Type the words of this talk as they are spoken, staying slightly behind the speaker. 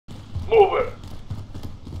Move it.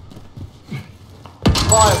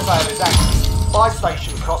 Fire sale is active. Buy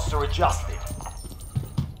station costs are adjusted.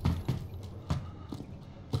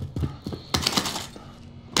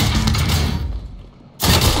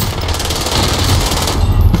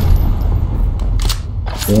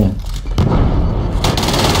 Yeah.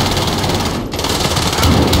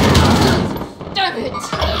 Damn it!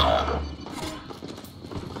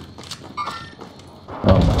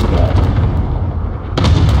 Oh my god.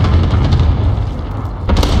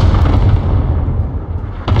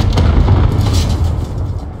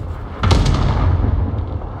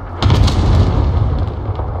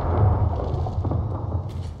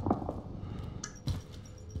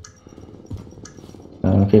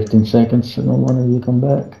 Uh, 15 seconds, I don't want you to come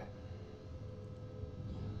back.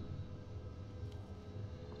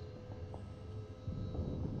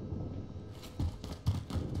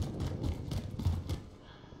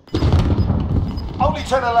 Only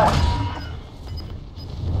 10 are left.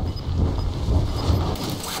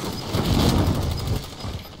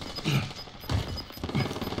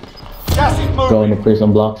 Gas is moving. Go in the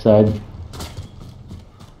prison block side.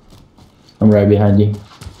 I'm right behind you.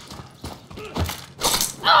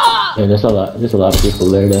 Yeah, there's a lot of people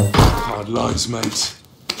there though. Hard lines, mate.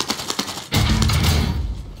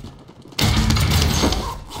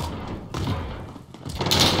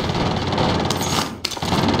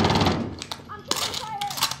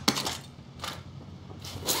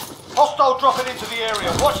 Hostile dropping into the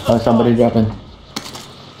area. Watch the Oh, somebody skies. dropping.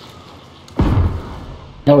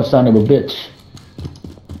 That was son of a bitch.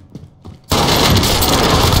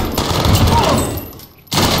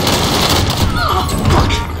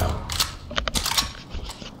 Fucking hell.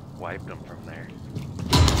 Wiped them from there.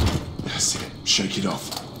 That's it. Shake it off.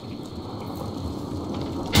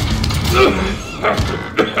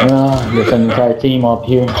 There's an entire team up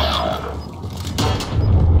here.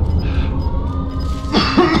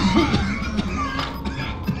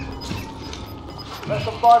 Less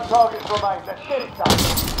than 5 targets remain. Let's get it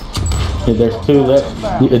done. Yeah, there's two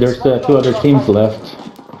left. Yeah, there's two other teams left.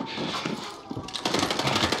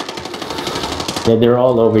 Yeah, they're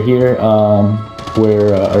all over here.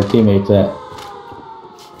 Where our teammates at?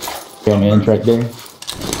 Come in right there.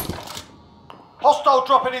 Hostile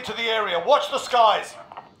dropping into the area. Watch the skies.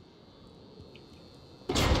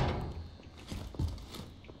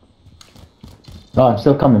 Oh, I'm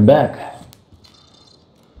still coming back.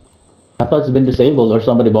 I thought it's been disabled or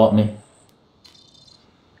somebody bought me.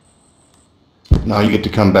 No, you get to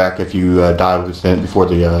come back if you die within before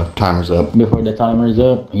the timer's up. Before the timer's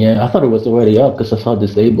up. Yeah, I thought it was already up because I saw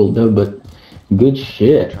disabled though, but good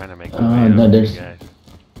shit. Trying to make No, there's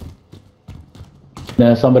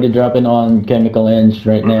somebody dropping on chemical ends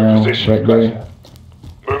right now, right there.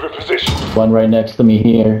 Move in position. One right next to me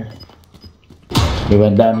here. We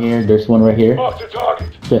went down here, there's one right here. Mark the target.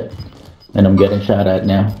 Shit. And I'm getting shot at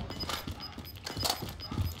now.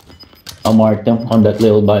 I marked them on that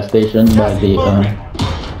little buy station by the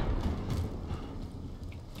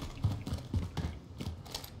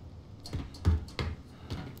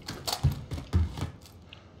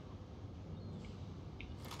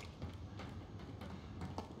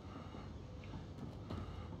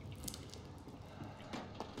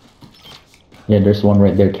yeah, there's one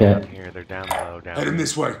right there, Cat. Down here, they're down low, down Heading low.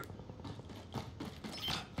 this way.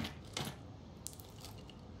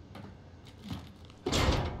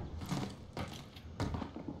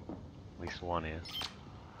 At least one is.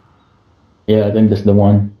 Yeah, I think that's the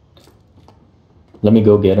one. Let me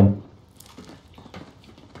go get him.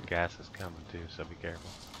 Gas is coming too, so be careful.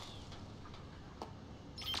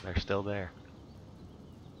 They're still there.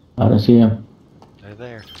 I don't see him. They're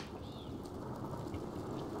there.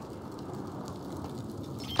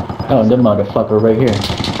 Oh, the motherfucker right here.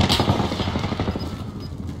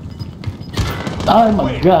 Oh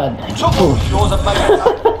my god. Took all the shores and made it.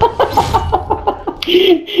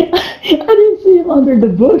 I didn't see him under the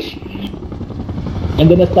bush. And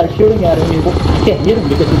then I start shooting at him. I can't hit him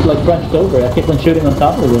because he's like crunched over. I kept on shooting on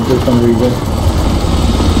top of him for some reason.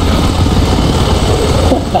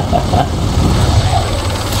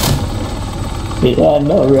 Yeah, I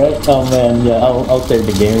know, right? Oh man, yeah, I'll save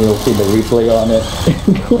the game. You'll see the replay on it.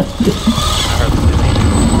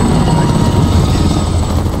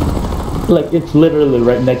 Like, it's literally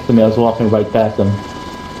right next to me. I was walking right past him.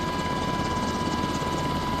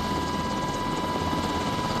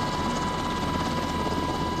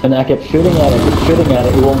 And I kept shooting at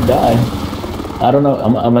it, it won't die. I don't know,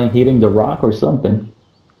 am I hitting the rock or something?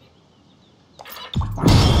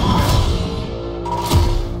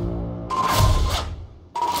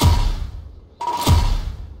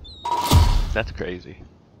 That's crazy.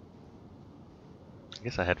 I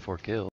guess I had 4 kills.